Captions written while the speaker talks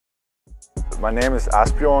My name is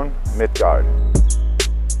Asbjorn Midgard.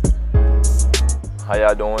 How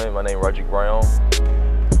y'all doing? My name is Roger Brown.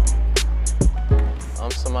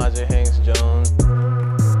 I'm Samaja Hanks Jones.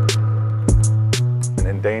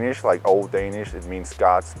 In Danish, like Old Danish, it means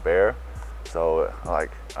God's bear. So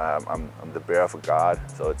I'm the bear of a god,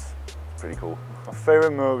 so it's pretty cool. My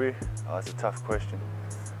favorite movie? Oh, that's a tough question.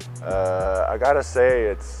 I gotta say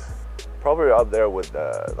it's probably up there with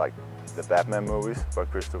the Batman movies by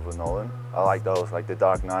Christopher Nolan. I like those, like The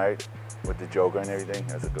Dark Knight with the Joker and everything.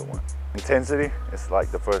 That's a good one. Intensity is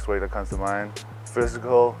like the first word that comes to mind.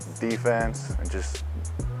 Physical, defense, and just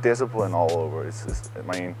discipline all over. It's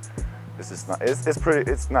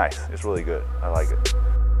nice. It's really good. I like it.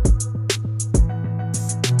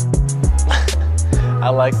 I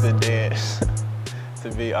like the dance.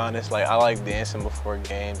 To be honest, I like dancing before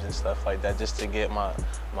games and stuff like that, just to get my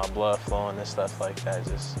blood flowing and stuff like that.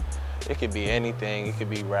 It could be anything. It could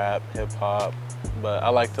be rap, hip hop, but I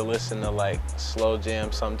like to listen to slow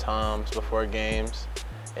jams sometimes before games,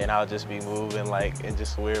 and I'll just be moving in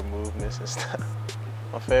just weird movements and stuff.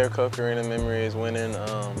 My favorite Coke Arena memory is winning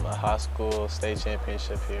a high school state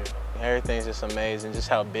championship here. Everything's just amazing, just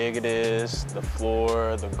how big it is, the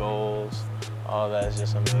floor, the goals, all that is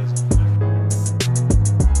just amazing.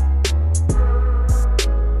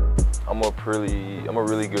 I'm a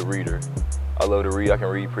really good reader. I love to read. I can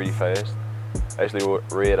read pretty fast. I actually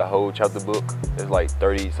read a whole chapter book. It's like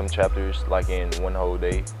 30-some chapters in one whole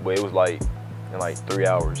day, but it was in 3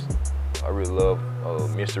 hours. I really love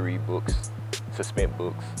mystery books, suspense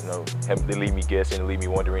books. They leave me guessing and leave me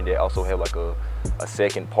wondering. They also have a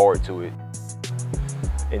second part to it.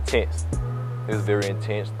 Intense. It was very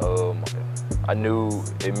intense. I knew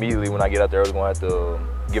immediately when I get out there I was going to have to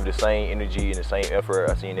give the same energy and the same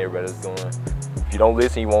effort I seen everybody else doing. If you don't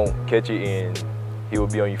listen, you won't catch it, and he will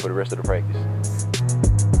be on you for the rest of the practice.